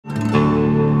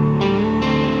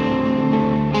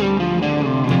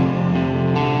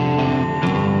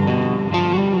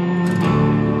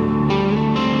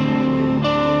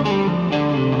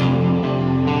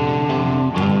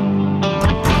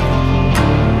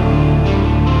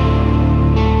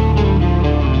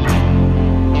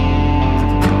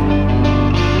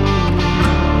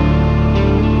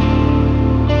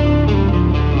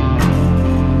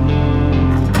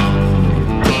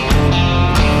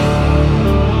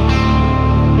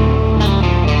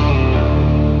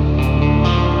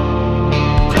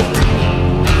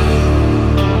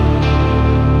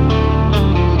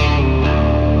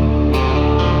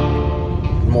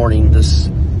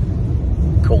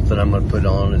I'm going to put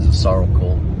on is a sorrel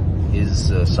colt.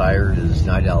 His sire is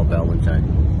Night Owl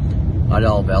Valentine. Night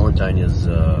Owl Valentine is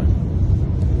a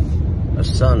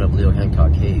son of Leo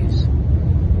Hancock Hayes,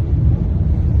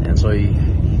 and so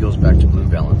he goes back to Blue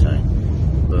Valentine,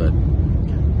 but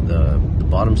the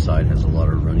bottom side has a lot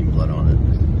of running blood on it,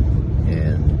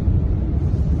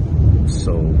 and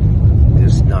so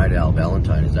this Night Owl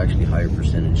Valentine is actually higher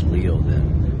percentage Leo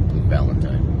than Blue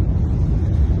Valentine.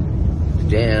 The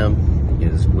dam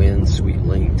is Wind Sweet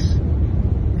Lynx,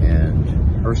 and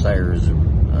her sire is a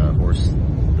horse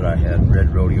that I had,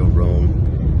 Red Rodeo Roan,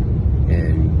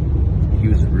 and he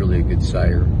was really a good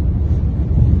sire,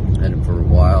 and for a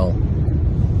while,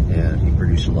 and he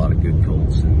produced a lot of good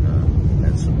colts, and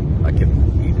I kept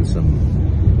even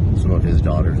some of his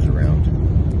daughters around,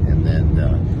 and then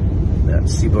that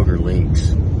Sea Booger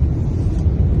Lynx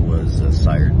was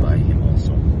sired by him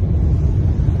also.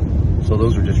 So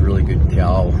those are just really good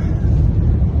cow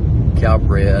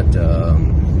bred.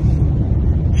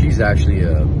 She's actually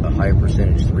a higher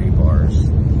percentage 3 bars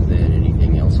than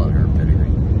anything else on her pedigree.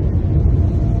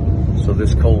 So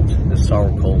this colt, this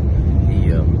sorrel colt, he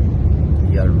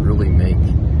got to really make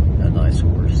a nice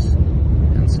horse,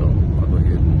 and so I'll go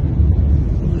ahead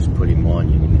and we'll just put him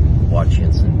on. You can watch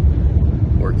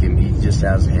Henson work him. He just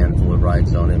has a handful of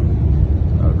rides on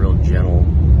him, real gentle.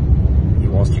 He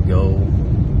wants to go,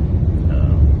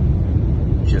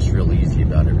 just real easy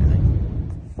about everything.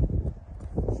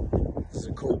 This is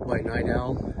a colt by Night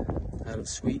Owl out of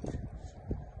Sweet.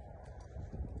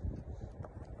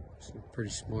 Pretty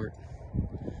smart.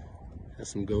 Has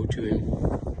some go to him.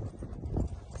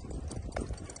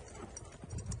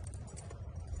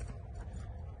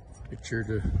 Picture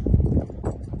to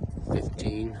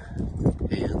 15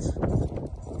 hands.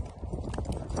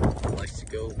 Likes to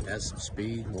go, has some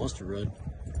speed, wants to run,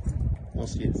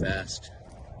 wants to get fast.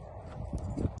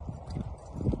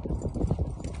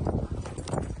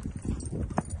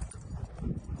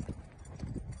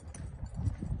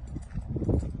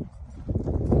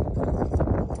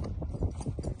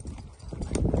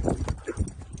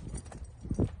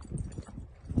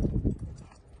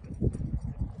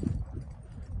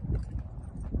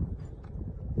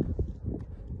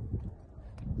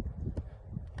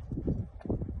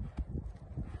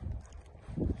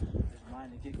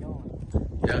 To get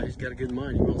going. Yeah, he's got a good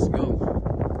mind. He wants to go.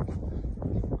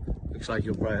 Looks like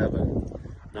he'll probably have a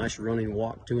nice running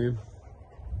walk to him.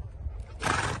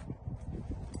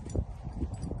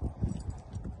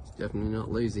 He's definitely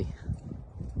not lazy.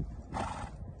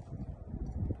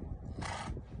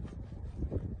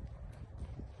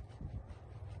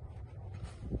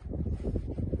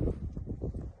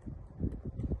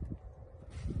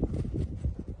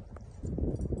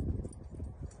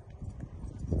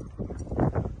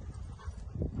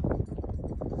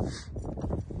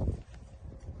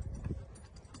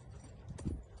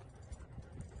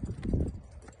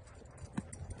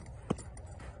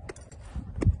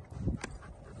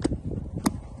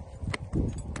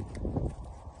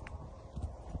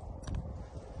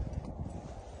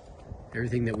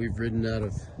 Everything that we've ridden out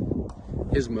of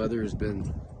his mother has been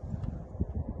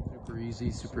super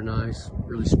easy, super nice,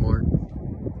 really smart.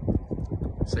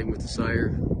 Same with the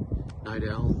sire, Night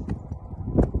Owl.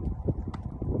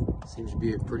 Seems to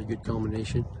be a pretty good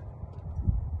combination.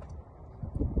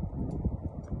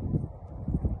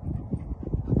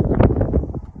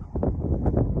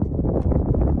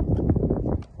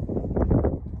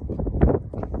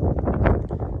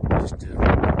 Just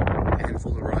a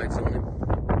handful of rides on him.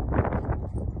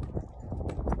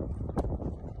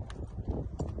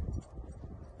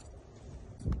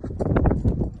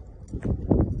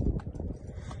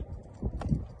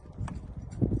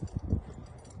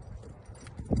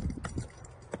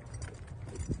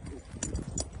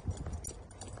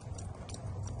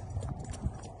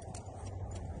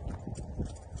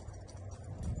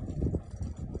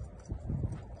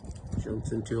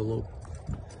 Jumps into a lope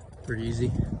pretty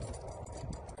easy.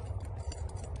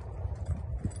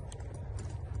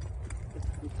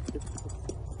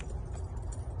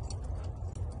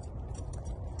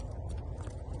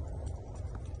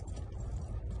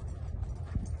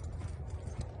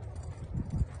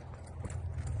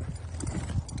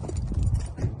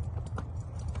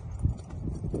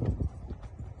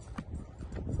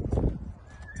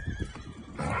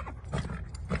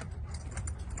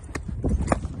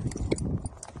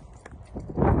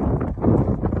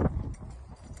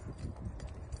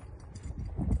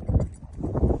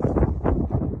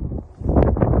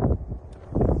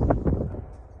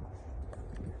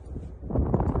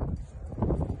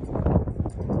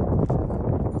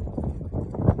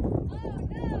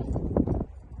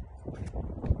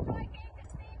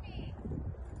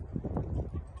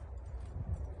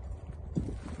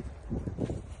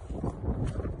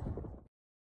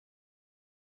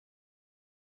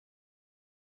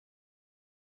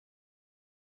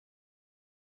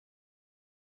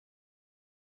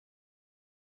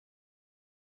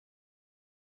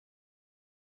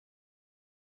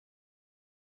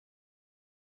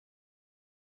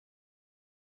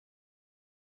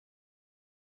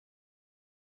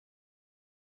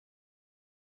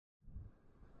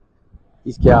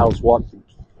 These cows walked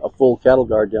a full cattle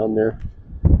guard down there.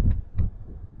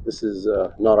 This is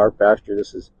not our pasture.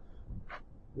 This is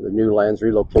the new land's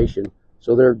relocation.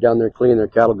 So they're down there cleaning their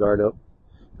cattle guard up,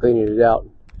 cleaning it out.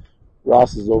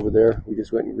 Ross is over there. We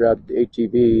just went and grabbed the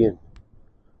ATV, and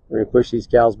we're going to push these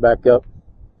cows back up,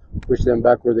 push them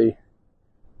back where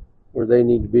they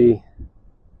need to be.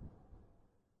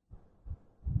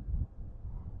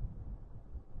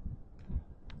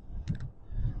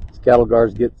 These cattle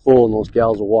guards get full, and those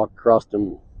cows will walk across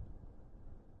them.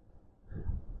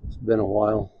 It's been a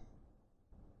while.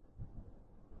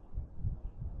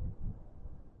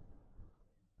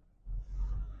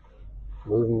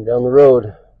 Moving down the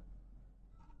road.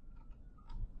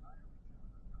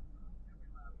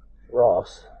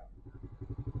 Ross.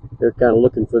 They're kind of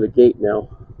looking for the gate now.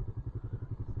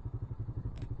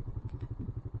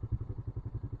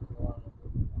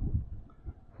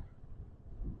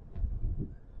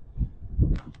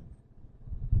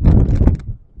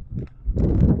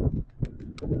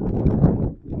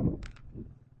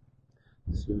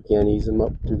 So we can't ease them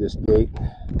up through this gate.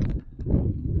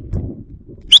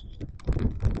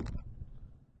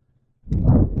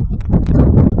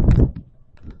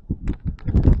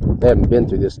 They haven't been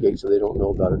through this gate, so they don't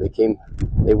know about it.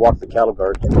 They walked the cattle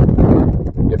guard to a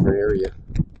different area.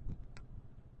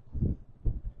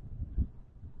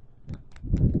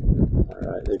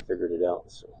 Alright, they figured it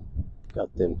out, so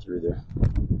got them through there.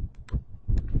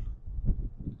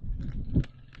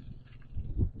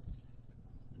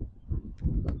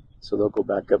 So they'll go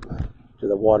back up to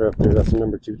the water up there. That's the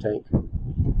number 2 tank.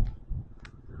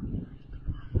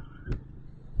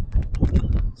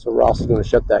 So Ross is going to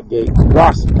shut that gate.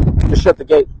 Ross, just shut the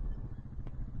gate.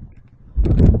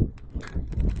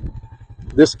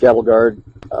 This cattle guard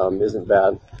isn't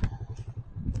bad.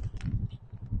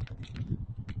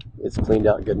 It's cleaned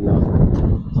out good enough.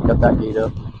 So got that gate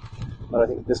up. But I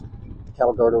think this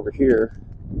cattle guard over here,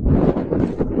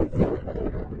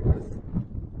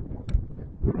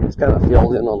 it's kind of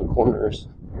filled in on the corners.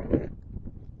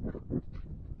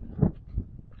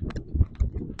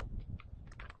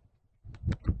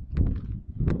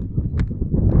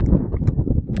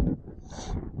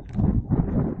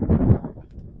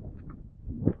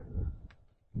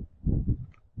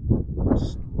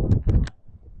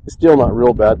 It's still not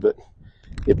real bad, but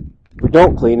if we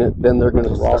don't clean it, then they're going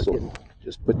to also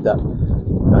just put that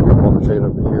back up on the trailer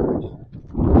over here.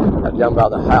 We got down by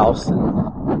the house,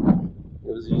 and it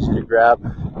was easy to grab.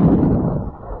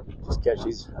 Just catch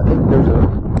these. I think there's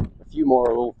a few more a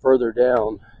little further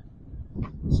down,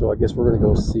 so I guess we're going to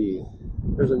go see.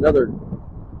 There's another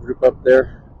group up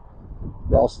there.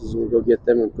 Ross is going to go get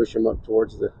them and push them up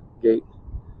towards the gate.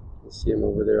 You see them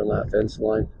over there on that fence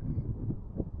line.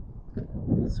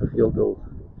 So he'll go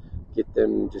get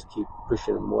them and just keep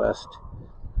pushing them west,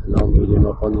 and I'll meet him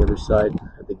up on the other side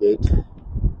of the gate.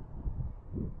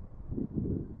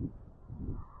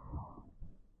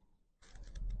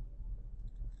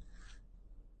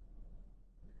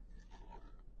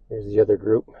 Here's the other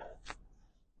group.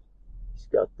 He's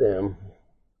got them.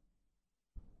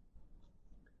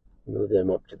 Move them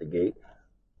up to the gate.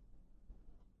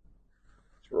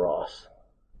 It's Ross.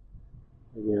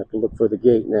 You're going to have to look for the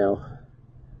gate now.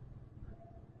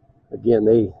 Again,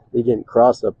 they didn't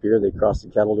cross up here. They crossed the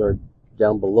cattle guard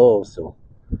down below, so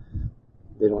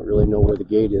they don't really know where the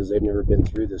gate is. They've never been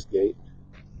through this gate,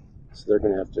 so they're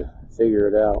going to have to figure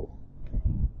it out.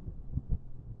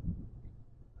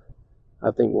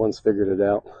 I think one's figured it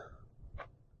out.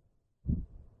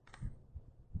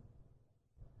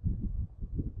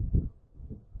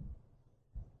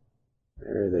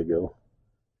 There they go.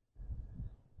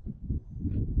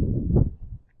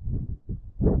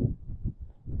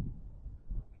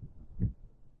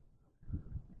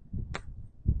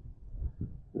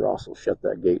 Ross will shut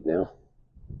that gate now.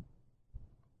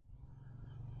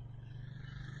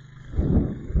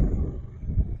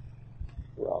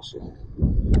 Ross will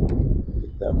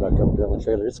get that back up there on the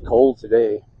trailer. It's cold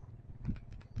today.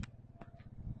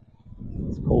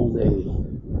 It's a cold day.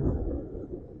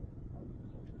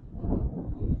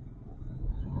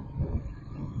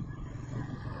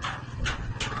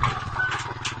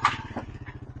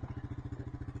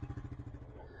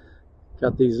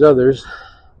 Got these others.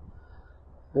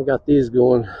 I got these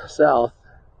going south.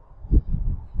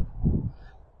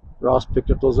 Ross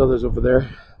picked up those others over there.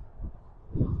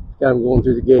 Got them going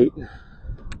through the gate.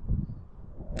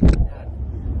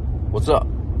 What's up?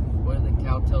 What did the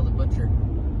cow tell the butcher?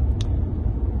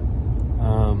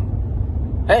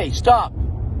 Hey, stop!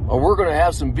 Or we're going to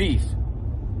have some beef.